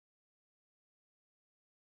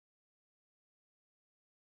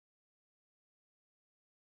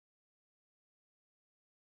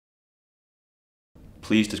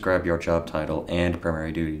Please describe your job title and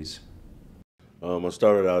primary duties. I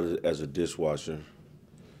started out as a dishwasher.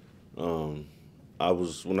 Um,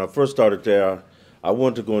 when I first started there, I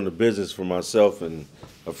wanted to go into business for myself, and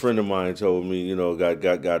a friend of mine told me,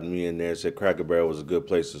 got me in there. Said Cracker Barrel was a good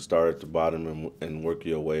place to start at the bottom and work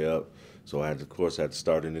your way up. So of course, I had to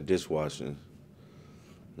start in the dishwashing,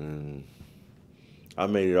 and I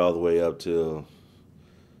made it all the way up till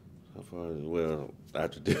how far? Well,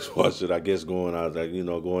 after dishwashing, I guess going out like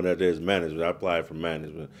going out there as management. I applied for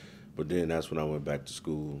management, but then that's when I went back to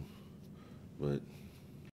school. But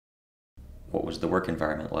What was the work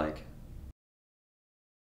environment like?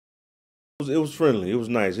 it was friendly. It was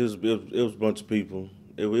nice. It was a bunch of people.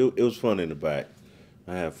 It was fun in the back.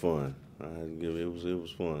 I had fun. It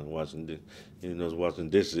was fun watching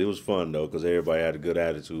dishes. It was fun though because everybody had a good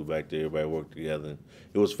attitude back there. Everybody worked together.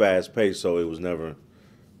 It was fast paced, so it was never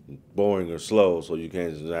boring or slow. So you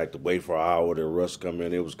can't just have to wait for an hour to rush come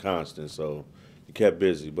in. It was constant, so you kept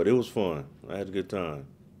busy. But it was fun. I had a good time.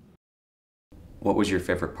 What was your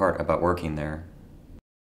favorite part about working there?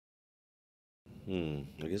 I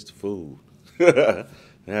guess the food. It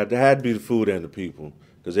had to be the food and the people,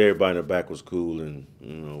 because everybody in the back was cool and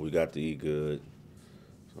we got to eat good.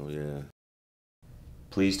 So yeah,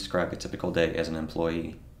 Please describe a typical day as an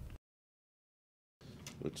employee.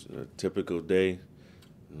 which a typical day.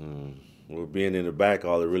 Well, being in the back,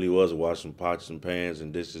 all it really was washing pots and pans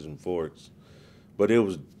and dishes and forks. But it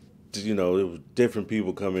was different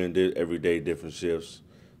people coming in every day, different shifts.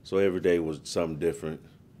 So every day was something different.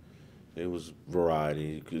 It was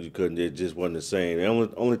variety. You couldn't. It just wasn't the same.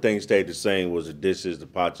 The only thing stayed the same was the dishes, the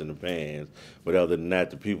pots, and the pans. But other than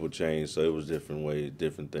that, the people changed. So it was different ways,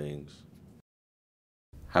 different things.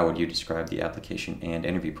 How would you describe the application and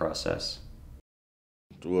interview process?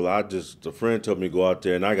 Well, a friend told me to go out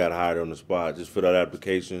there, and I got hired on the spot. Just filled out an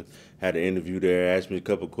application, had an interview there, asked me a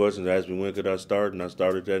couple of questions, asked me when could I start, and I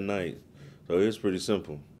started that night. So it was pretty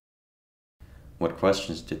simple. What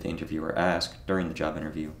questions did the interviewer ask during the job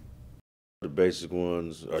interview? The basic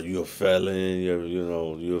ones: Are you a felon?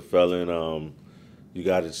 You a felon. You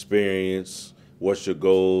got experience. What's your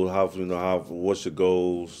goal? What's your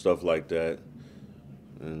goal? Stuff like that.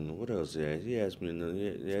 And what else? Yeah, he asked me.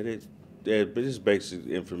 But it's basic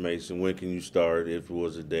information. When can you start? If it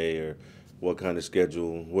was a day, or what kind of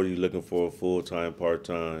schedule? What are you looking for? Full time, part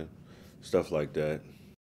time, stuff like that.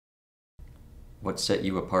 What set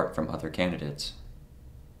you apart from other candidates?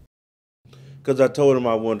 Because I told him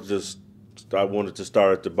I wanted to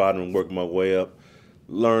start at the bottom and work my way up.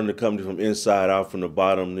 Learn the company from inside out, from the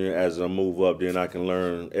bottom. Then as I move up, then I can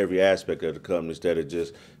learn every aspect of the company instead of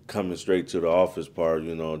just coming straight to the office part.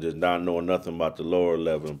 Just not knowing nothing about the lower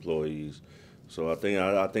level employees. So I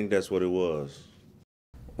think that's what it was.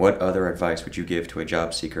 What other advice would you give to a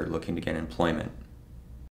job seeker looking to get employment?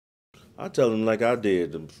 I tell them like I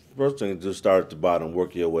did. The first thing is just start at the bottom,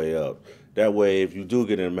 work your way up. That way, if you do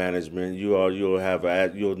get in management, you'll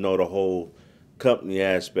know the whole company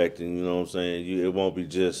aspect, and you know what I'm saying. It won't be you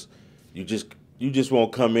just you just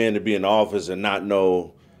won't come in to be in the office and not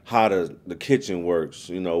know how the kitchen works.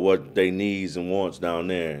 What they needs and wants down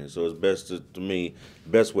there. So it's best to me.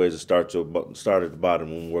 Best way is to start at the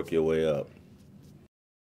bottom and work your way up.